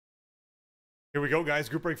Here we go, guys.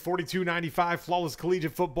 Group break 42.95. Flawless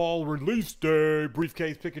Collegiate Football release day.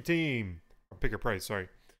 Briefcase, pick your team. Or pick your price, sorry.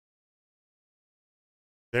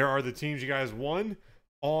 There are the teams you guys won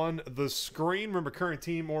on the screen. Remember, current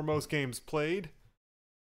team or most games played.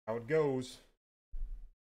 How it goes.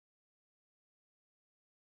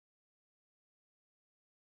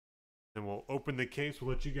 And we'll open the case.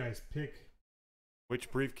 We'll let you guys pick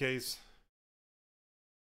which briefcase.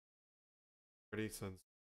 Ready, since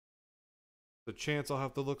the chance I'll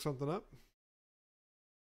have to look something up.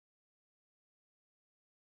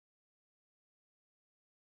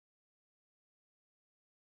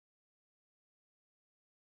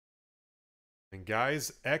 And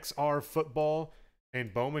guys, XR Football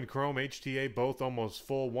and Bowman Chrome HTA both almost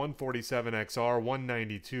full. 147 XR,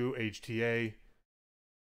 192 HTA.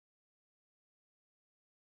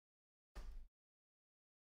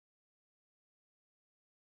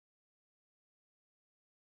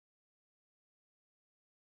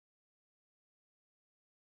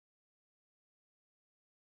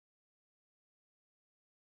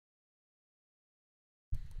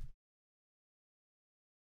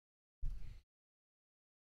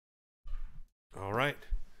 All right.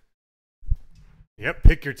 Yep,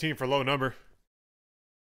 pick your team for low number.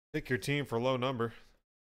 Pick your team for low number.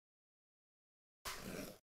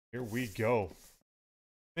 Here we go.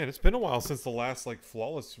 Man, it's been a while since the last like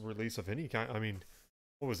flawless release of any kind. I mean,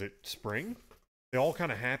 what was it? Spring? They all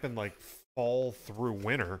kind of happened like fall through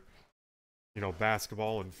winter. You know,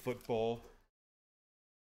 basketball and football.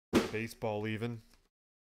 Baseball even.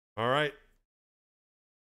 All right.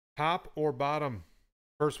 Top or bottom?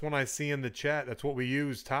 First one I see in the chat. That's what we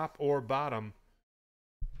use. Top or bottom?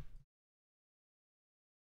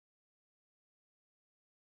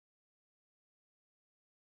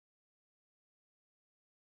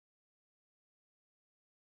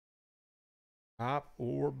 Top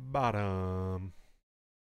or bottom?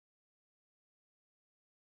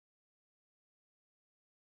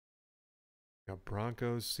 Got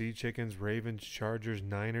Broncos, Sea Chickens, Ravens, Chargers,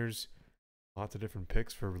 Niners. Lots of different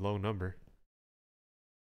picks for low number.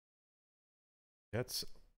 That's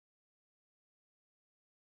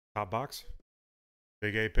top box.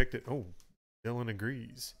 Big A picked it. Oh, Dylan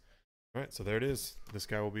agrees. All right, so there it is. This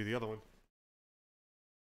guy will be the other one.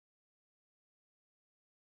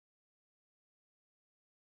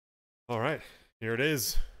 All right, here it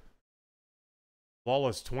is.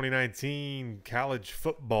 Flawless 2019 college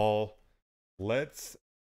football. Let's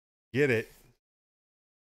get it.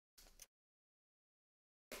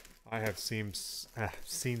 I have seen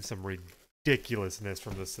some ridiculousness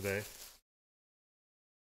from this today.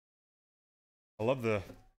 I love the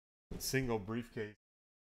single briefcase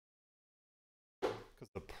because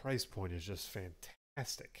the price point is just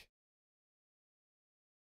fantastic.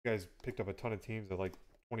 You guys picked up a ton of teams at like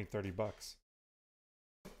 20, 30 bucks.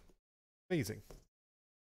 Amazing.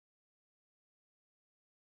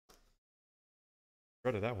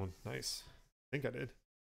 Read of that one. Nice. I think I did.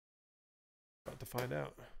 About to find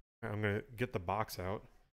out. I'm going to get the box out.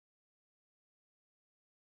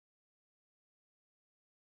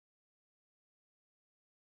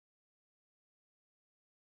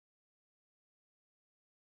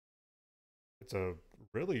 It's a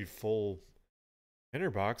really full inner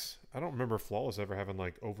box. I don't remember Flawless ever having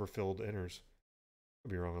like overfilled inners.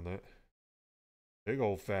 Could be wrong on that. Big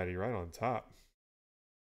old fatty right on top.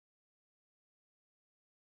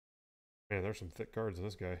 Man, there's some thick cards in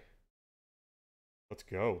this guy. Let's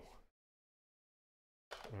go.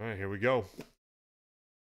 All right, here we go.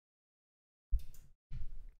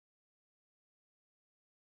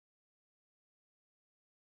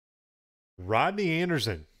 Rodney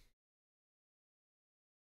Anderson.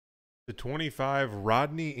 The 25,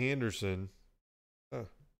 Rodney Anderson.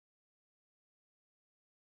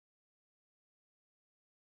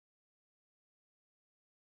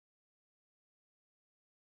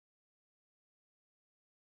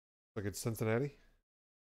 Look at Cincinnati.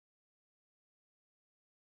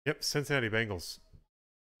 Yep, Cincinnati Bengals.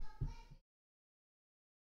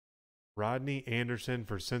 Rodney Anderson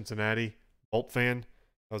for Cincinnati. Bolt fan.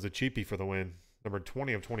 That was a cheapie for the win. Number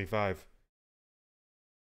 20 of 25.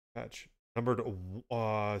 Patch. Numbered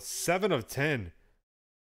 7 of 10.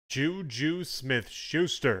 Juju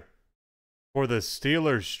Smith-Schuster for the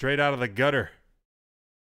Steelers, straight out of the gutter.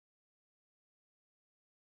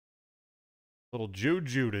 Little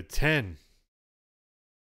Juju to 10.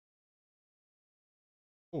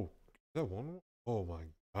 Oh, is that one? Oh my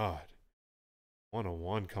God.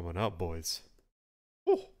 101 coming up, boys.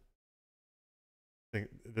 Oh. I think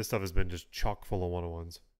this stuff has been just chock full of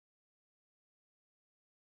 101s.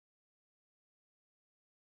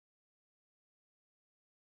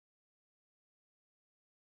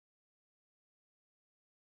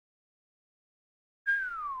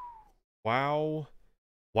 Wow.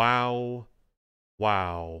 Wow.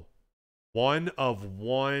 Wow. 1 of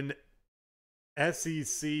 1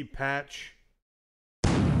 SEC patch.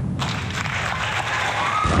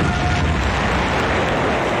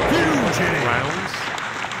 Browns.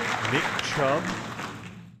 Nick Chubb.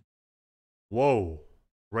 Whoa.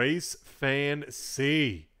 Race Fan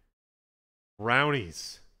C.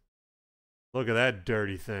 Brownies. Look at that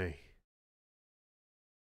dirty thing.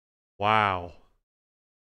 Wow.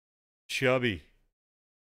 Chubby.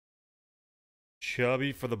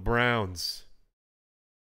 Chubby for the Browns.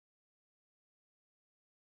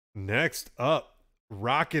 Next up,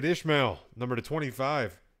 Rocket Ishmael, number to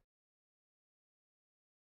 25.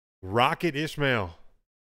 Rocket Ishmael.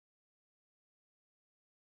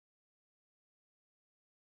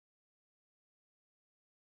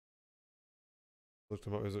 Looked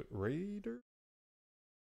him up. Is it Raider?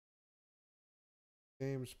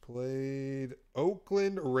 Games played.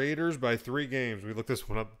 Oakland Raiders by 3 games. We looked this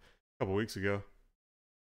one up a couple weeks ago.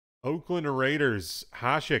 Oakland Raiders.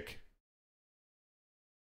 Hashik.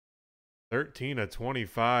 13 of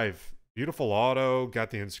 25. Beautiful auto.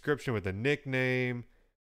 Got the inscription with the nickname.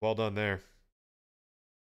 Well done there.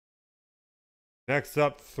 Next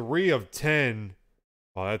up, 3 of 10.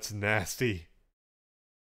 Oh, that's nasty.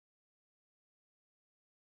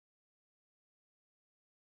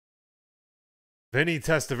 Vinny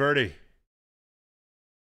Testaverde.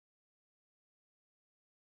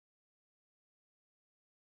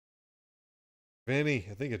 Vinny,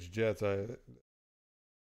 I think it's Jets. Man,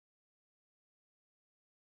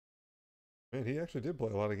 he actually did play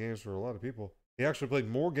a lot of games for a lot of people. He actually played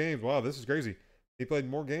more games. Wow, this is crazy. He played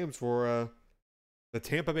more games for the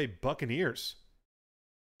Tampa Bay Buccaneers.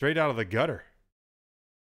 Straight out of the gutter.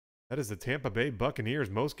 That is the Tampa Bay Buccaneers.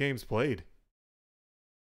 Most games played.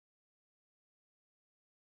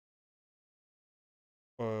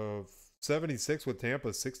 Uh, 76 with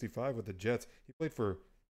Tampa, 65 with the Jets. He played for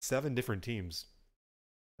 7 different teams.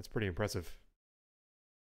 That's pretty impressive.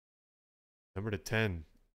 Number to 10,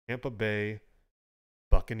 Tampa Bay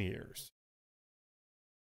Buccaneers.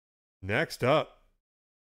 Next up,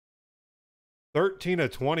 13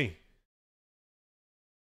 of 20.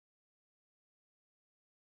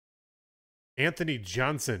 Anthony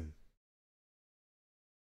Johnson.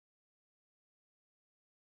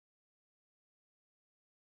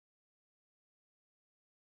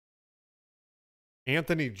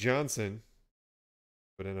 Anthony Johnson.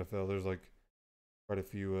 But NFL, there's like quite a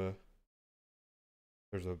few.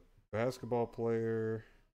 There's a basketball player,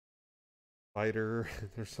 fighter.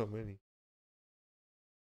 There's so many.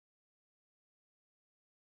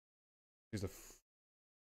 He's a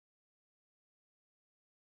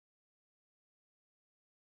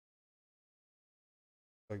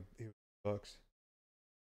like he was Bucks.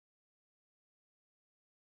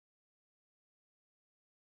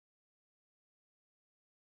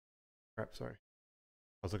 Crap, sorry.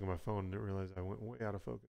 I was looking at my phone and didn't realize I went way out of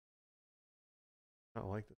focus. Not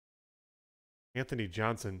like this. Anthony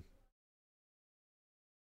Johnson.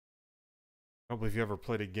 I don't believe you ever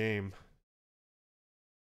played a game.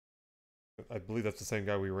 I believe that's the same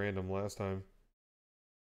guy we random last time.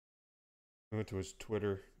 We went to his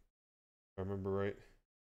Twitter, if I remember right.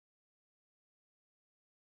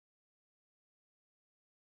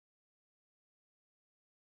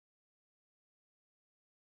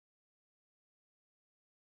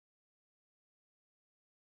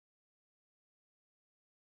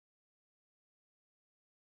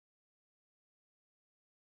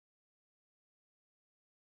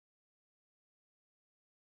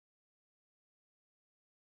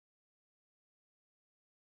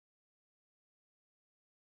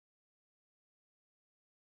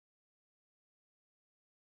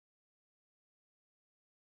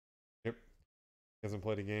 Yep. He hasn't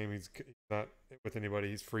played a game. He's not with anybody.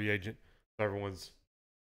 He's free agent. Everyone's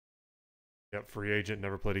free agent,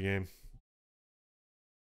 never played a game.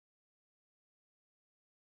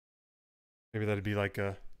 Maybe that'd be like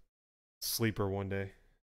a sleeper one day.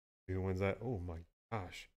 Who wins that? Oh my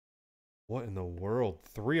gosh. What in the world?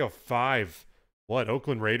 3 of 5. What?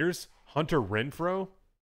 Oakland Raiders? Hunter Renfrow?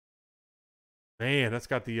 Man, that's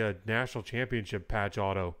got the national championship patch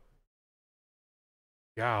auto.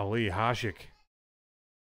 Golly, Hashik.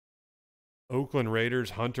 Oakland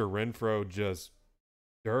Raiders, Hunter Renfrow, just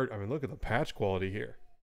dirt. I mean, look at the patch quality here.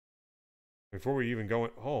 Before we even go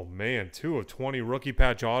in, oh man, 2 of 20 rookie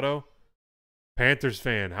patch auto. Panthers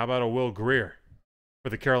fan, how about a Will Greer for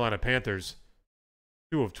the Carolina Panthers?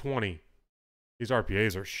 2 of 20. These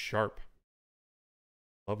RPAs are sharp.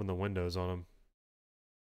 Loving the windows on them.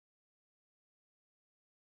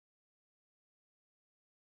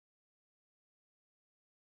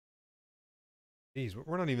 Jeez,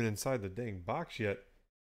 we're not even inside the dang box yet.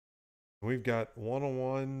 We've got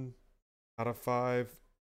 101 out of 5.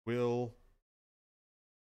 Will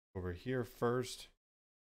over here first.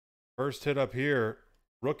 First hit up here.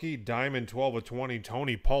 Rookie Diamond 12 of 20.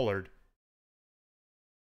 Tony Pollard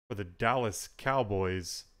for the Dallas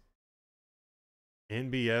Cowboys.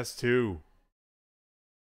 NBS 2.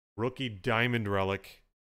 Rookie Diamond Relic.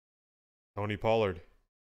 Tony Pollard.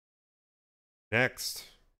 Next.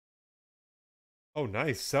 Oh,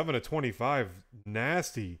 nice. 7 of 25.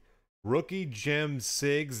 Nasty. Rookie Gem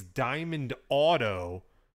Sigs Diamond Auto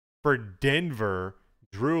for Denver.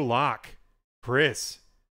 Drew Lock. Chris.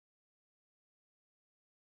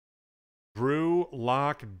 Drew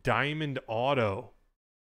Lock Diamond Auto.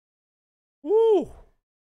 Woo!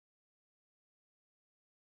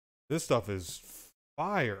 This stuff is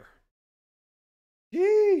fire.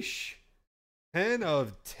 Yeesh. 10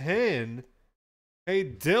 of 10. Hey,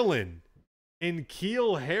 Dylan. In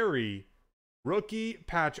Keel Harry. Rookie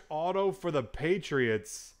patch auto for the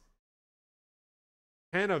Patriots.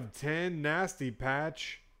 10 of 10. Nasty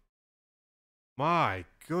patch. My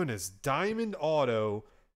goodness. Diamond auto.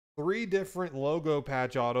 3 different logo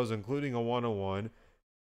patch autos, including a 101.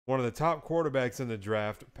 One of the top quarterbacks in the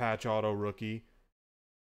draft. Patch auto rookie.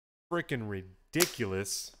 Freaking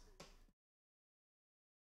ridiculous.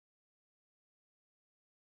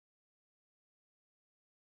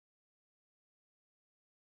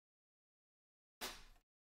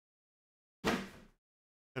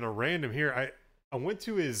 And a random here. I went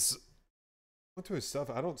to his stuff.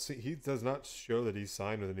 I don't see, he does not show that he's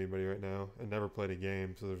signed with anybody right now and never played a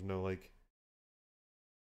game, so there's no like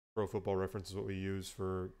Pro Football Reference is what we use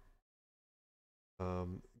for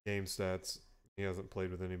game stats. He hasn't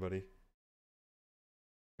played with anybody. It's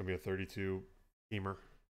gonna be a 32 teamer.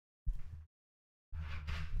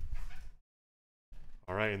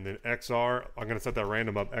 All right, and then XR. I'm gonna set that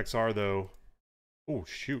random up. XR though. Oh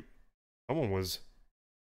shoot, someone was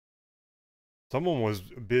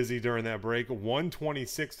busy during that break.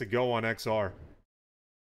 126 to go on XR.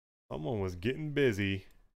 Someone was getting busy.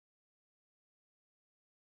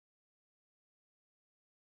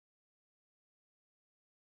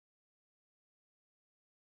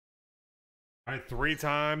 All right, 3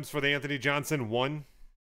 times for the Anthony Johnson. 1,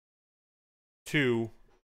 2,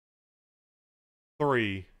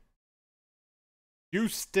 3.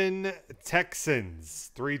 Houston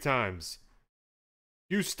Texans. 3 times.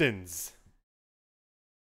 Houston's.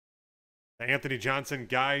 The Anthony Johnson,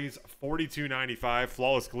 guys, $42.95.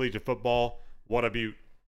 Flawless collegiate football. What a beaut.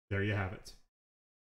 There you have it.